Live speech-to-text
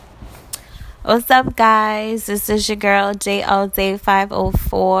What's up, guys? This is your girl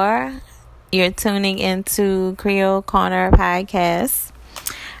JLJ504. You're tuning into Creole Corner Podcast.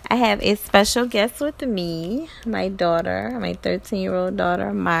 I have a special guest with me, my daughter, my 13-year-old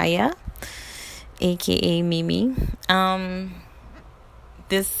daughter, Maya, aka Mimi. I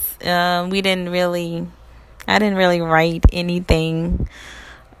didn't really write anything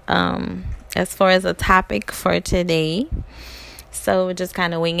as far as a topic for today, so we're just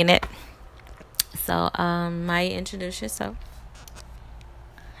kind of winging it. So, Maya, introduce yourself.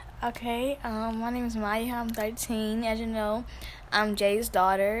 Okay, my name is Maya. I'm 13. As you know, I'm Jay's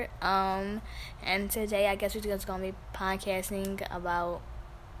daughter. And today I guess we're just going to be podcasting about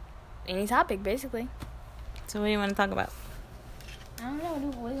any topic, basically. So, what do you want to talk about? I don't know.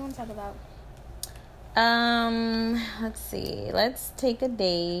 What do you want to talk about? Let's see. Let's take a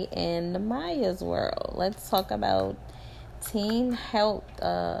day in Maya's world. Let's talk about teen health,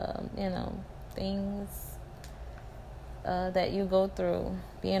 things that you go through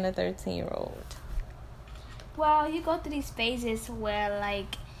being a 13-year-old. Well, you go through these phases where,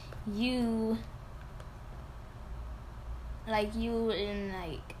 you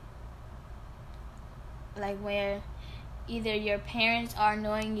where either your parents are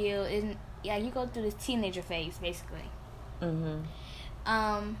annoying you, you go through this teenager phase, basically. Mm-hmm.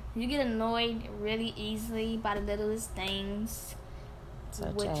 You get annoyed really easily by the littlest things,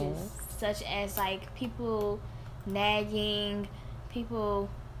 such as people nagging, people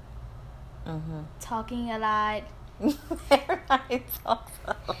talking a lot. Everybody talks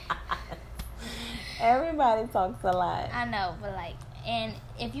a lot. I know, but and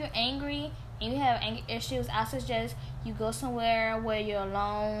if you're angry and you have anger issues, I suggest you go somewhere where you're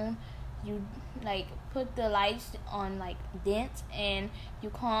alone. You put the lights on dance, and you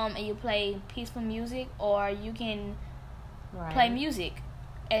calm and you play peaceful music, or you can play music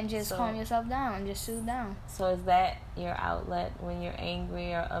and just calm yourself down and just soothe down. So is that your outlet when you're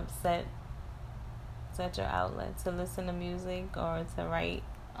angry or upset? Is that your outlet, to listen to music or to write?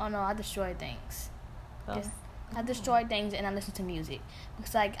 Oh no, I destroy things. I destroy things and I listen to music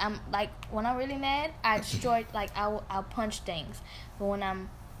because when I'm really mad, I destroy I'll punch things. But when I'm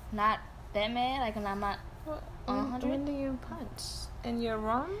not that mad, when I'm not 100. When do you punch? In your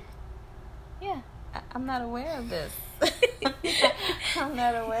room? Yeah. I'm not aware of this. I'm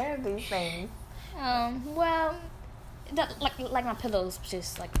not aware of these things. Well, my pillows,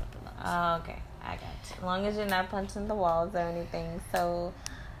 just my pillows. Oh, okay. I got you. As long as you're not punching the walls or anything. So,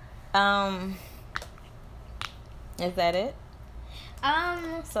 is that it?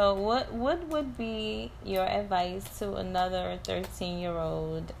 So what would be your advice to another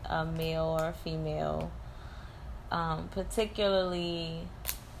 13-year-old, male or female, particularly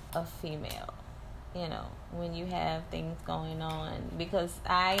a female, when you have things going on? Because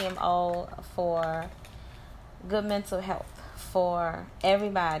I am all for good mental health for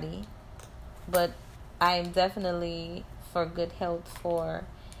everybody, but I am definitely for good health for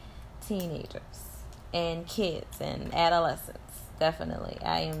teenagers and kids and adolescents. Definitely.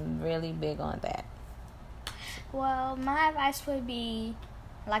 I am really big on that. Well, my advice would be,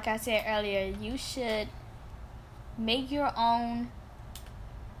 like I said earlier, you should make your own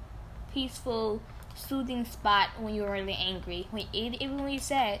peaceful, soothing spot when you're really angry. Even when you're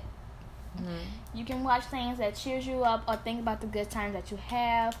sad. Mm-hmm. You can watch things that cheers you up or think about the good times that you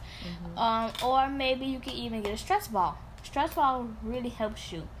have. Mm-hmm. Or maybe you can even get a stress ball. Stress ball really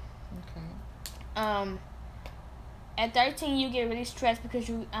helps you. Okay. At 13, you get really stressed because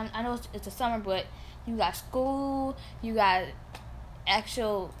I know it's the summer, but you got school, you got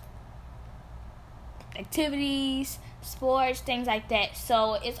actual activities, sports, things like that.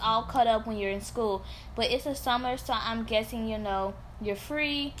 So it's all cut up when you're in school. But it's the summer, so I'm guessing, you're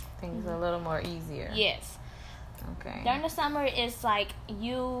free. Things are a little more easier. Yes. Okay. During the summer, it's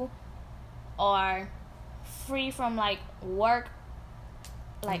you are free from work.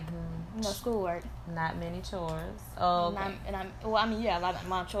 Schoolwork. Not many chores. Oh, okay. You have a lot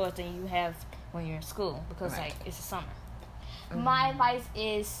more chores than you have when you're in school because, it's the summer. Mm-hmm. My advice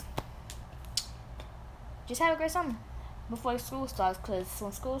is just have a great summer before school starts, because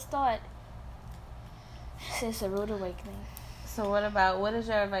when school starts, it's a rude awakening. So what is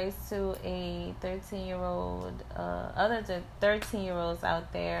your advice to a 13-year-old, other 13-year-olds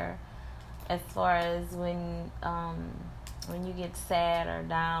out there, as far as when you get sad or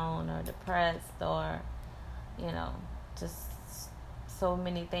down or depressed or, just so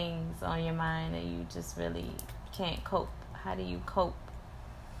many things on your mind that you just really can't cope? How do you cope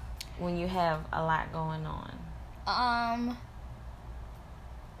when you have a lot going on?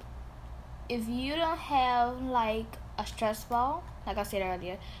 If you don't have a stress ball, like I said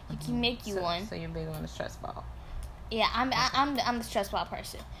earlier. You can make you one. So you're big on the stress ball. Yeah, I'm the stress ball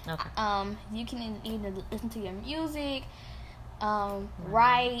person. Okay. You can either listen to your music,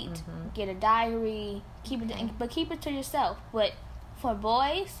 write, get a diary, keep it to yourself. But for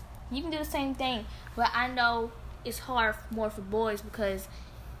boys, you can do the same thing. But I know it's hard more for boys because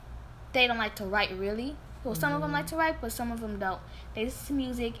they don't like to write really. Well, some of them like to write, but some of them don't. They listen to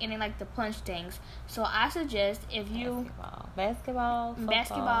music and they like to punch things. So I suggest if you basketball,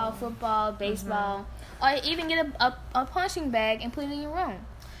 football, baseball, or even get a punching bag and put it in your room.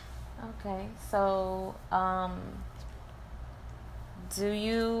 Okay, so do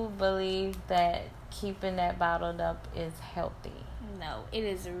you believe that keeping that bottled up is healthy? No, it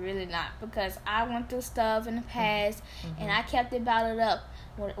is really not, because I went through stuff in the past and I kept it bottled up,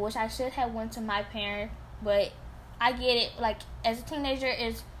 which I should have went to my parent. But I get it. Like, as a teenager,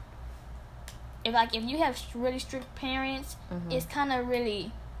 if you have really strict parents, it's kind of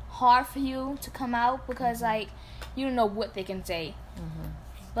really hard for you to come out because like you don't know what they can say.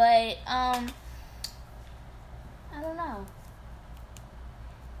 But I don't know.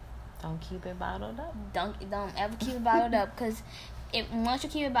 Don't keep it bottled up. Don't ever keep it bottled up, because once you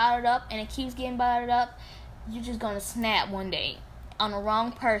keep it bottled up and it keeps getting bottled up, you're just gonna snap one day on the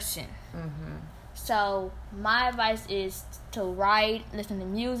wrong person. So my advice is to write, listen to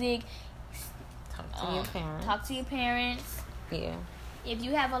music, talk to your parents. Yeah. If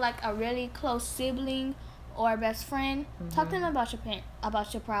you have a really close sibling or a best friend, talk to them about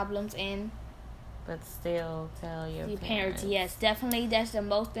your problems, but still tell your parents. Yes, definitely. That's the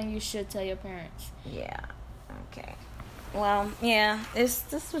most thing you should tell your parents. Yeah. Okay. Well, yeah. This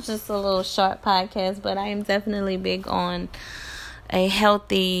was just a little short podcast, but I am definitely big on a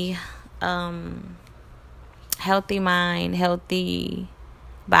healthy mind, healthy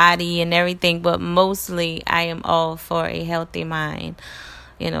body and everything, but mostly I am all for a healthy mind,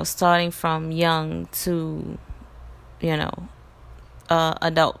 starting from young to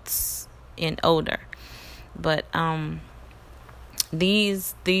adults and older. But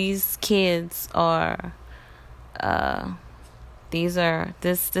these kids are this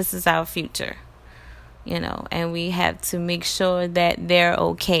is our future. And we have to make sure that they're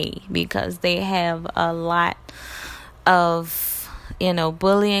okay, because they have a lot of,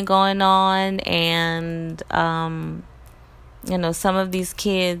 bullying going on. And, some of these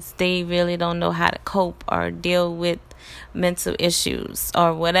kids, they really don't know how to cope or deal with mental issues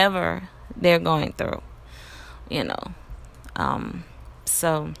or whatever they're going through,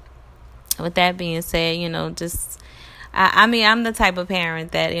 So with that being said, I'm the type of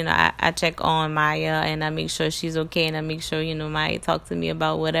parent that, I check on Maya and I make sure she's okay, and I make sure, Maya talk to me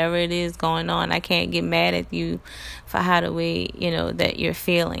about whatever it is going on. I can't get mad at you for how the way, that you're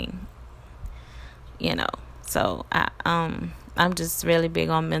feeling, So I'm just really big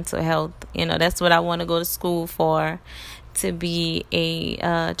on mental health. That's what I want to go to school for, to be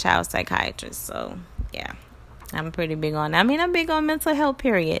a child psychiatrist. So, yeah, I'm pretty big on that. I'm big on mental health,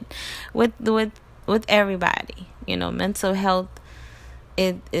 period, with everybody. Mental health,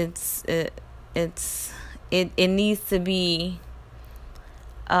 it needs to be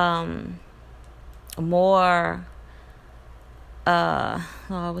more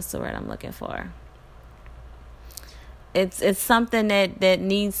what's the word I'm looking for? It's something that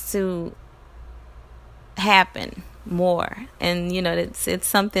needs to happen more, and it's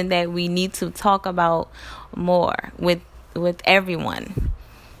something that we need to talk about more with everyone.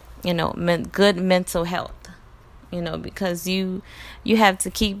 Good mental health. Because you have to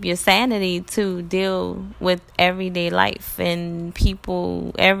keep your sanity to deal with everyday life and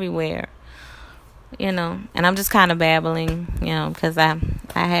people everywhere. And I'm just kind of babbling, because I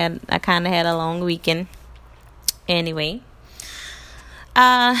kind of had a long weekend. Anyway,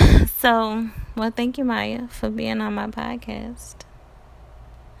 so thank you, Maya, for being on my podcast.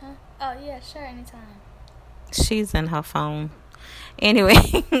 Huh? Oh yeah, sure, anytime. She's in her phone.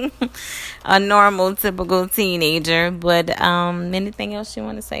 Anyway, a normal, typical teenager. But anything else you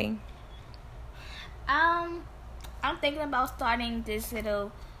want to say? I'm thinking about starting this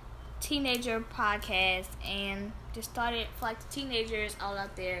little teenager podcast and just start it for the teenagers all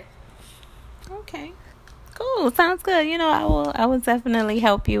out there. Okay, cool. Sounds good. I will definitely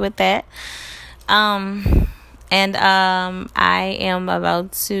help you with that. And I am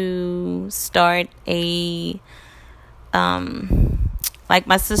about to start a like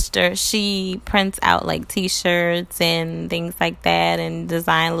my sister, she prints out t-shirts and things like that, and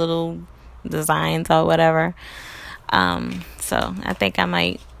design little designs or whatever. So I think I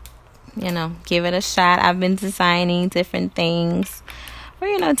might, give it a shot. I've been designing different things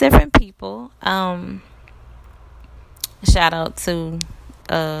for, different people. shout out to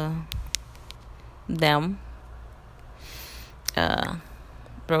them.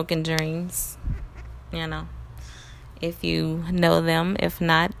 Broken Dreams, if you know them. If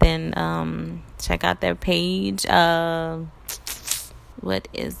not, then check out their page. What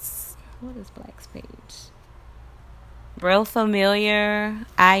is Black's page? Real Familiar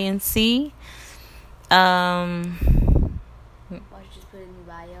INC. Just put it in your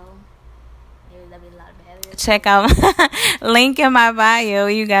bio. Maybe that'd be a lot better. Check out link in my bio.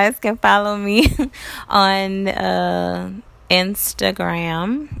 You guys can follow me on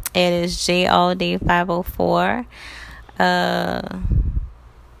Instagram. It is JAllDay504.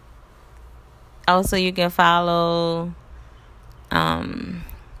 Also, you can follow Juggy.unltd.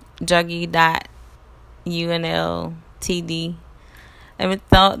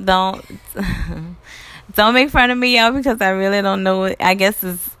 Don't don't make fun of me, y'all, because I really don't know it. I guess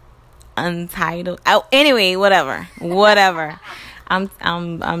it's untitled. Oh, anyway, whatever. I'm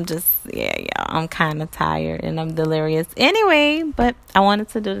just, y'all. I'm kind of tired and I'm delirious. Anyway, but I wanted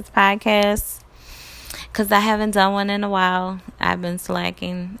to do this podcast because I haven't done one in a while. I've been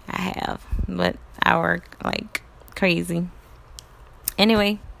slacking. I have, but I work like crazy.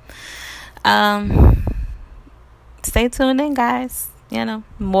 Anyway, stay tuned in, guys.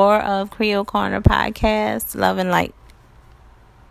 More of Creole Corner podcast. Love and light.